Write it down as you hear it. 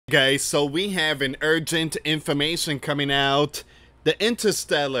Guys, so we have an urgent information coming out. The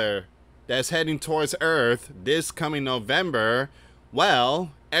interstellar that's heading towards Earth this coming November,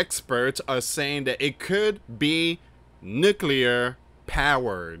 well, experts are saying that it could be nuclear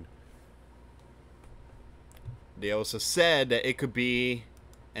powered. They also said that it could be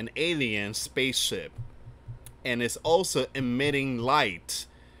an alien spaceship, and it's also emitting light.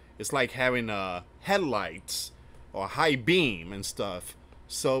 It's like having headlights or high beam and stuff.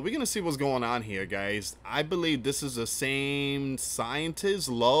 So we're gonna see what's going on here, guys. I believe this is the same scientist,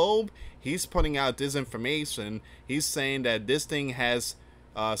 Loeb. He's putting out this information. He's saying that this thing has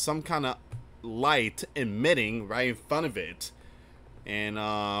some kind of light emitting right in front of it. And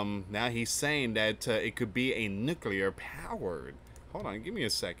now he's saying that it could be a nuclear powered. Hold on, give me a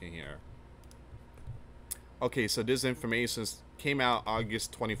second here. Okay, so this information came out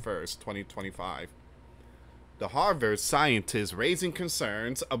August 21st, 2025. The Harvard scientists raising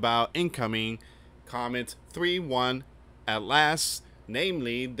concerns about incoming comet 31 at last,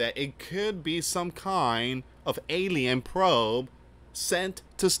 namely that it could be some kind of alien probe sent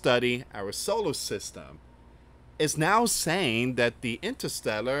to study our solar system. Is now saying that the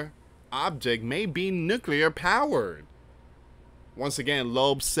interstellar object may be nuclear powered. Once again,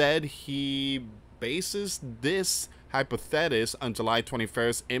 Loeb said he bases this hypothesis on July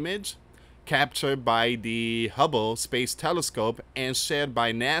 21st image captured by the Hubble Space Telescope and shared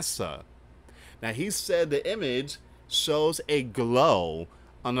by NASA. Now, he said the image shows a glow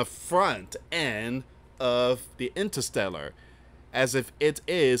on the front end of the interstellar as if it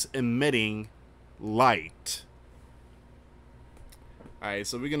is emitting light. Alright,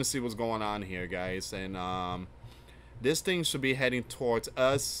 so we're going to see what's going on here, guys. And this thing should be heading towards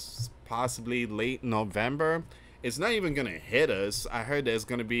us possibly late November. It's not even going to hit us. I heard that it's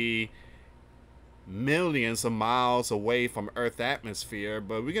going to be millions of miles away from Earth's atmosphere,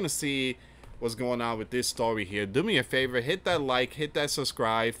 but we're gonna see what's going on with this story here. Do me a favor, hit that like, hit that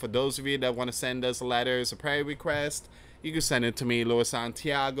subscribe. For those of you that want to send us letters, a prayer request, you can send it to me, US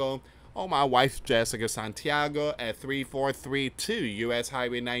Santiago, or my wife Jessica Santiago at 3432 US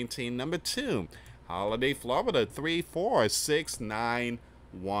Highway 19 number 2 Holiday, Florida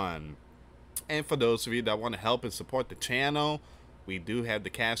 34691. And for those of you that want to help and support the channel, we do have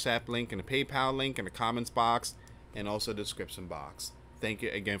the Cash App link and the PayPal link in the comments box and also the description box. Thank you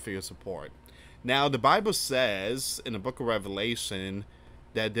again for your support. Now, the Bible says in the book of Revelation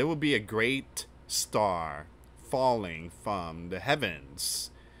that there will be a great star falling from the heavens.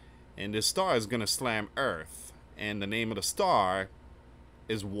 And this star is going to slam Earth. And the name of the star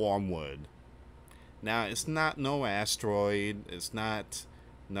is Wormwood. Now, it's not no asteroid. It's not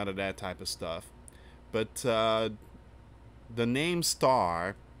none of that type of stuff. But the name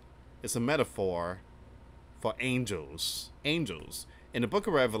star is a metaphor for angels. Angels. In the book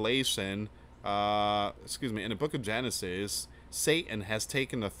of Revelation, in the book of Genesis, Satan has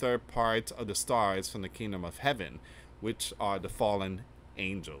taken the third part of the stars from the kingdom of heaven, which are the fallen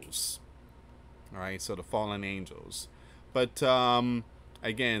angels. Alright, so the fallen angels. But,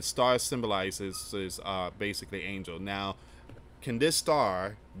 again, star symbolizes basically angel. Now, can this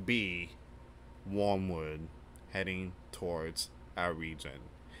star be Wormwood heading towards our region?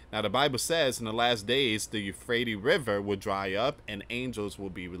 Now, the Bible says in the last days the Euphrates River will dry up and angels will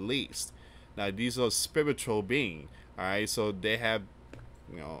be released. Now, these are spiritual beings, all right? So they have,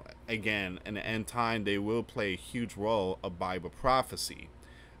 you know, again, in the end time, they will play a huge role of Bible prophecy.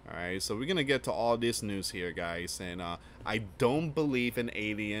 All right, so we're going to get to all this news here, guys. And I don't believe in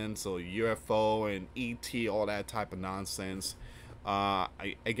aliens or UFO and ET, all that type of nonsense. I'll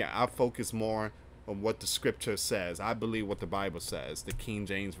focus more on what the scripture says. I believe what the Bible says, the King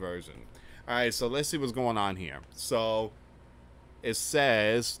James Version. All right, so let's see what's going on here. So it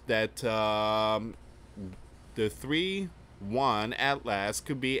says that the 3-1 Atlas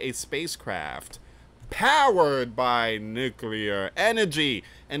could be a spacecraft powered by nuclear energy,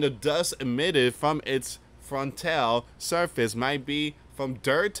 and the dust emitted from its frontal surface might be from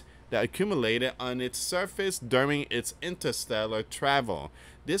dirt that accumulated on its surface during its interstellar travel.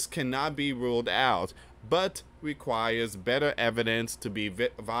 This cannot be ruled out, but requires better evidence to be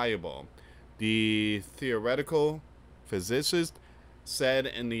viable. The theoretical physicist said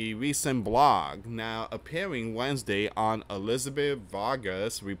in the recent blog, now appearing Wednesday on Elizabeth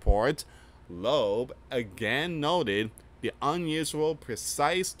Vargas' report. Loeb again noted the unusual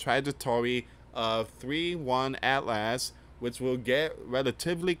precise trajectory of 3-1 Atlas, which will get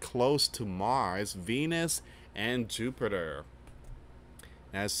relatively close to Mars, Venus, and Jupiter.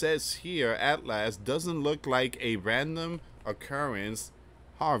 Now it says here, Atlas doesn't look like a random occurrence,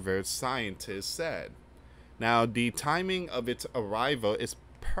 Harvard scientists said. Now, the timing of its arrival is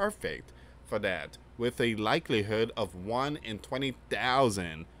perfect for that, with a likelihood of 1 in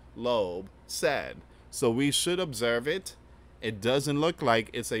 20,000, Loeb said. So we should observe it. It doesn't look like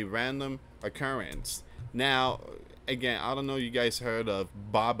it's a random occurrence. Now, again, I don't know if you guys heard of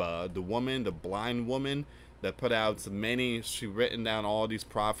Baba, the woman, the blind woman that put out she written down all these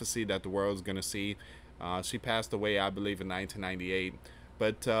prophecy that the world's going to see. She passed away, I believe, in 1998.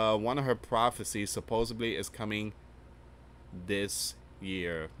 But one of her prophecies supposedly is coming this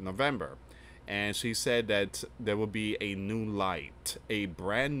year, November. And she said that there will be a new light, a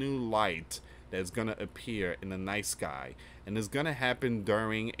brand new light that's going to appear in the night sky. And it's going to happen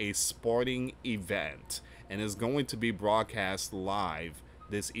during a sporting event. And it's going to be broadcast live,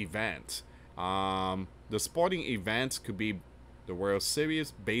 this event. The sporting events could be the World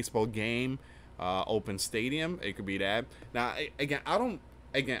Series, baseball game, open stadium. It could be that. Now,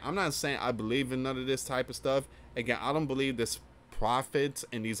 I'm not saying I believe in none of this type of stuff. Again, I don't believe this prophets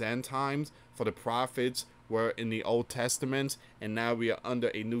in these end times. For the prophets were in the Old Testament, and now we are under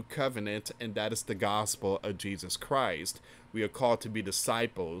a new covenant, and that is the gospel of Jesus Christ. We are called to be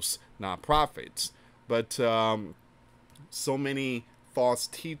disciples, not prophets. But so many false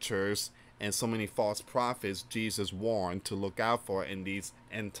teachers and so many false prophets Jesus warned to look out for in these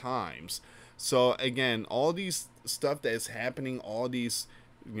end times. So again, all these stuff that is happening, all these,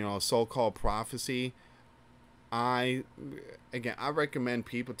 so-called prophecy, I recommend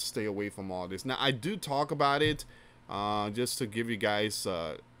people to stay away from all this. Now, I do talk about it just to give you guys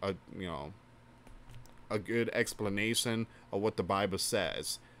a good explanation of what the Bible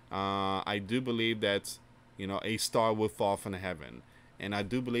says. I do believe that a star will fall from heaven, and I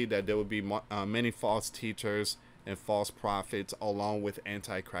do believe that there will be many false teachers and false prophets along with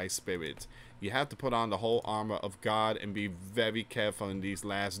antichrist spirits. You have to put on the whole armor of God and be very careful in these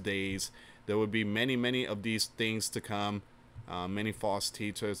last days. There will be many of these things to come, many false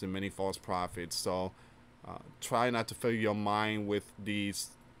teachers and many false prophets. So try not to fill your mind with these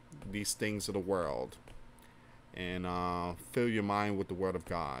things of the world, and fill your mind with the Word of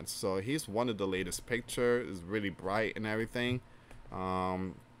God. So here's one of the latest pictures. It's really bright and everything.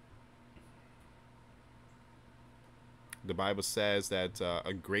 The Bible says that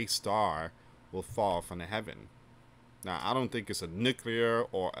a great star will fall from the heaven. Now, I don't think it's a nuclear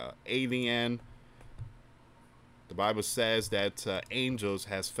or an alien. The Bible says that angels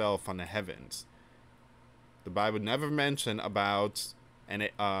has fell from the heavens. The Bible never mentioned about a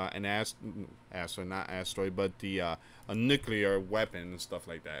nuclear weapon and stuff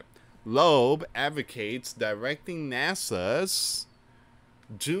like that. Loeb advocates directing NASA's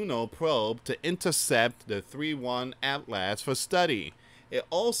Juno probe to intercept the 3-1 Atlas for study. It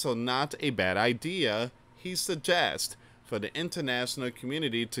also not a bad idea, he suggests, for the international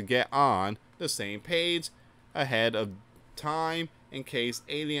community to get on the same page ahead of time in case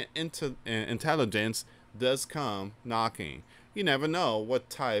alien intelligence does come knocking. You never know what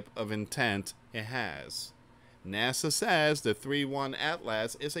type of intent it has. NASA says the 3-1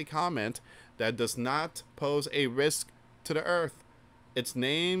 Atlas is a comet that does not pose a risk to the Earth. Its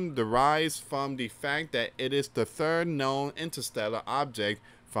name derives from the fact that it is the third known interstellar object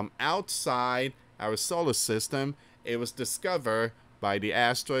from outside our solar system. It was discovered by the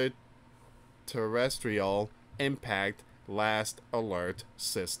Extraterrestrial Impact Last Alert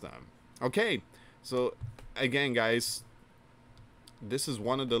System. Okay, so again, guys, this is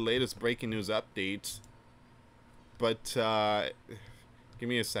one of the latest breaking news updates. But give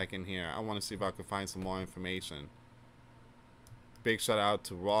me a second here. I want to see if I can find some more information. Big shout out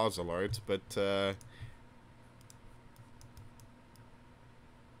to Raw's Alerts, but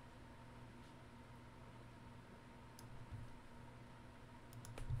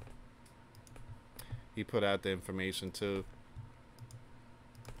he put out the information too.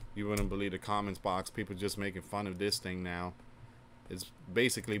 You wouldn't believe the comments box. People just making fun of this thing now. It's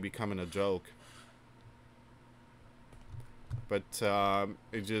basically becoming a joke. But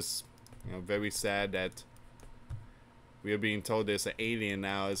it's just very sad that we are being told there's an alien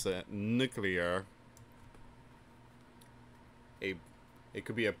now. It's a nuclear. It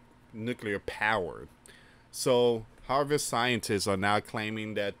could be a nuclear powered. So Harvard scientists are now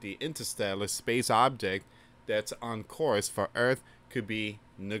claiming that the interstellar space object that's on course for Earth could be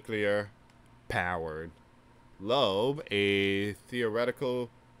nuclear powered. Loeb, a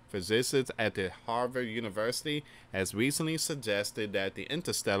theoretical physicist at the Harvard University, has recently suggested that the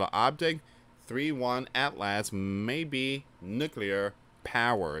interstellar object 3-1 Atlas may be nuclear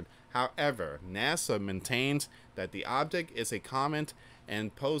powered. However, NASA maintains that the object is a comet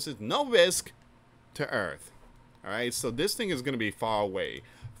and poses no risk to Earth. All right, so this thing is going to be far away.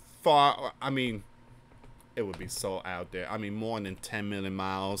 it would be so out there. I mean, more than 10 million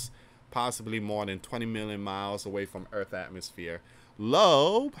miles, possibly more than 20 million miles away from Earth's atmosphere.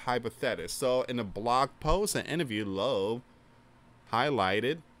 Loeb hypothesized. So in a blog post and interview, Loeb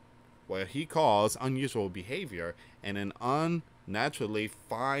highlighted what he calls unusual behavior and an unnaturally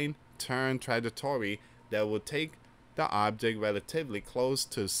fine-tuned trajectory that will take the object relatively close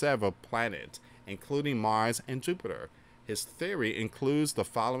to several planets, including Mars and Jupiter. His theory includes the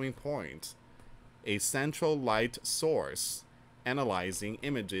following points: a central light source, analyzing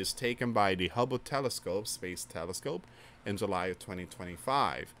images taken by the Hubble Space Telescope, in July of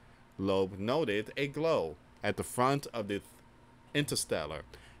 2025. Loeb noted a glow at the front of the interstellar.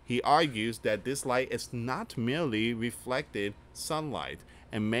 He argues that this light is not merely reflected sunlight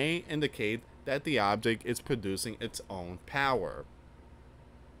and may indicate that the object is producing its own power.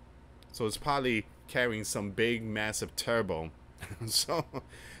 So it's probably carrying some big, massive turbo. So,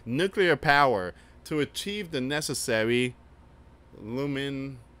 nuclear power to achieve the necessary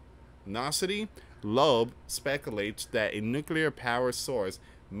luminosity. Loeb speculates that a nuclear power source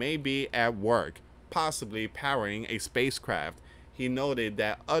may be at work, possibly powering a spacecraft. He noted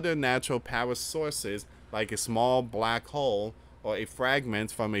that other natural power sources, like a small black hole or a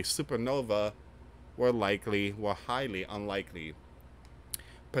fragment from a supernova, were highly unlikely.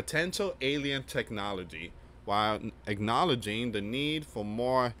 Potential alien technology. While acknowledging the need for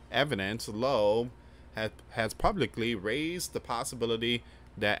more evidence, Loeb has publicly raised the possibility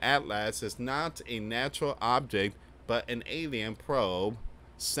that Atlas is not a natural object but an alien probe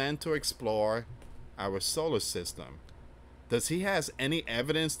sent to explore our solar system. Does he have any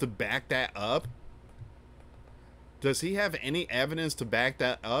evidence to back that up? Does he have any evidence to back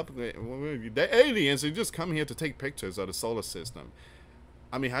that up? The aliens, they just come here to take pictures of the solar system.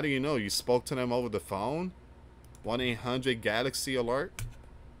 I mean, how do you know? You spoke to them over the phone? 1-800-GALAXY alert?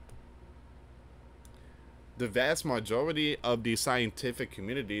 The vast majority of the scientific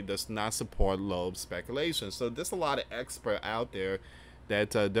community does not support Loeb's speculation. So there's a lot of experts out there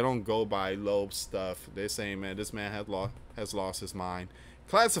that they don't go by Loeb's stuff. They're saying, man, this man has lost his mind.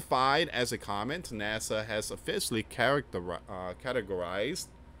 Classified as a comet, NASA has officially categorized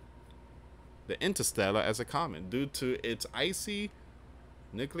the interstellar as a comet due to its icy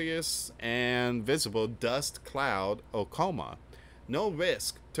nucleus and visible dust cloud or coma. No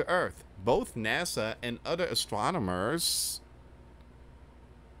risk to Earth. Both NASA and other astronomers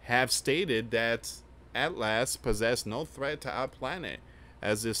have stated that Atlas possesses no threat to our planet,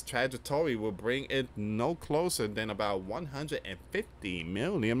 as this trajectory will bring it no closer than about 150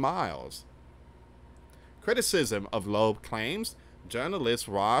 million miles. Criticism of Loeb claims. Journalist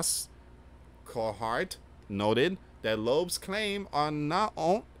Ross Cohart noted that Loeb's claims are not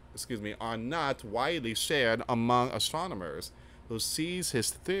widely shared among astronomers, who sees his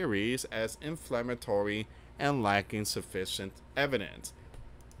theories as inflammatory and lacking sufficient evidence.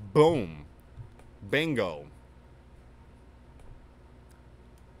 Boom. Bingo.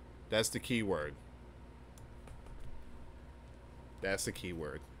 That's the key word. That's the key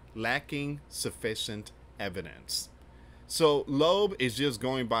word. Lacking sufficient evidence. So Loeb is just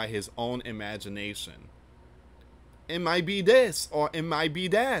going by his own imagination. It might be this or it might be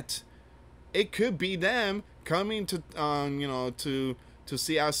that. It could be them coming to to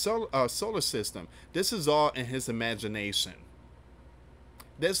see our solar system. This is all in his imagination.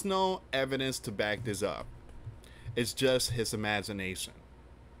 There's no evidence to back this up. It's just his imagination,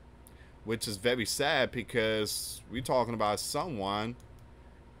 which is very sad because we're talking about someone.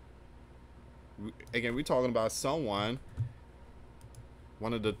 Again, we're talking about someone,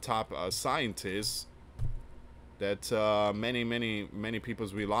 one of the top scientists that many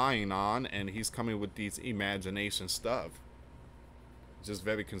people's relying on, and he's coming with these imagination stuff. Just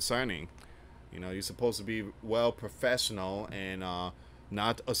very concerning. You know, you're supposed to be well professional and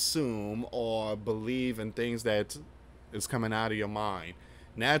not assume or believe in things that is coming out of your mind.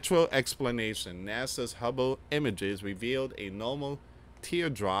 Natural explanation. NASA's Hubble images revealed a normal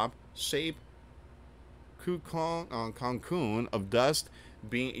teardrop-shaped cocoon of dust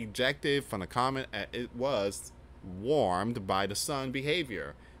being ejected from the comet as it was warmed by the sun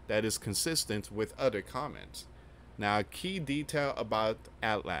behavior that is consistent with other comets. Now, key detail about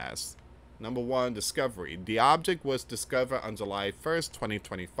Atlas. Number 1, discovery. The object was discovered on July 1st,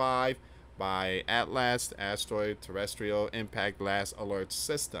 2025 by Atlas Asteroid Terrestrial Impact Blast Alert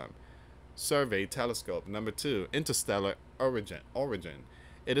System Survey Telescope. Number 2, interstellar origin.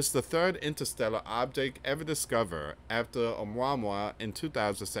 It is the third interstellar object ever discovered after Oumuamua in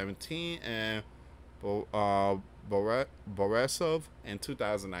 2017 and Borisov in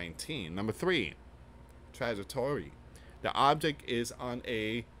 2019. Number 3, trajectory. The object is on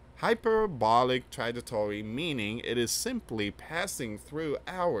a hyperbolic trajectory, meaning it is simply passing through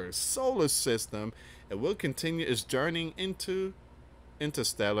our solar system and will continue its journey into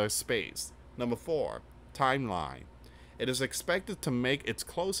interstellar space. Number 4, timeline. It is expected to make its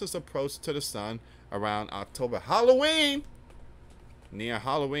closest approach to the sun around October Halloween, near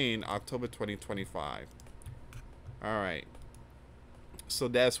Halloween, October 2025. Alright, so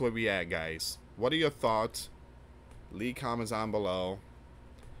that's where we at, guys. What are your thoughts? Leave comments down below.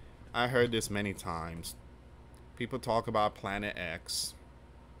 I heard this many times. People talk about Planet X.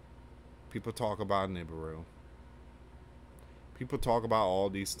 People talk about Nibiru. People talk about all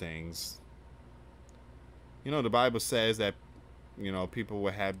these things. You know, the Bible says that, you know, people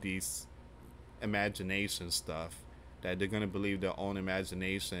will have these imagination stuff, that they're going to believe their own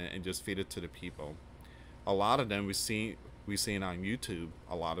imagination and just feed it to the people. A lot of them we seen on YouTube,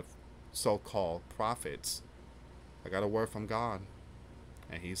 a lot of so-called prophets. I got a word from God,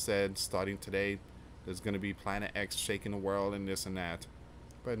 and he said starting today there's going to be Planet X shaking the world and this and that,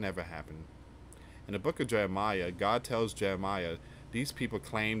 but it never happened. In the book of Jeremiah, God tells Jeremiah, these people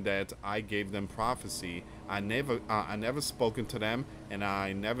claim that I gave them prophecy. I never spoken to them, and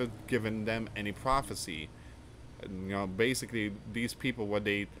I never given them any prophecy. You know, basically these people, what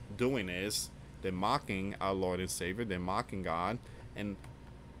they doing is they're mocking our Lord and Savior. They're mocking God, and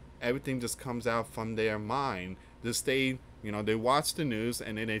everything just comes out from their mind. They watch the news,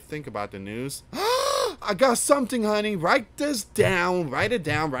 and then they think about the news. I got something, honey. Write this down. Write it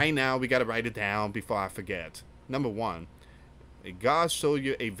down right now. We got to write it down before I forget. Number 1, if God show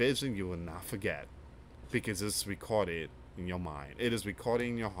you a vision, you will not forget, because it's recorded in your mind. It is recorded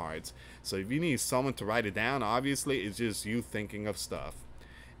in your hearts. So if you need someone to write it down, obviously it's just you thinking of stuff.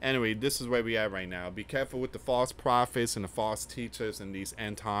 Anyway, this is where we are right now. Be careful with the false prophets and the false teachers in these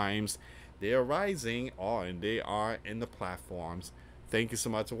end times. They are rising, and they are in the platforms. Thank you so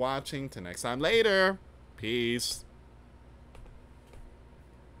much for watching. Till next time later. Peace.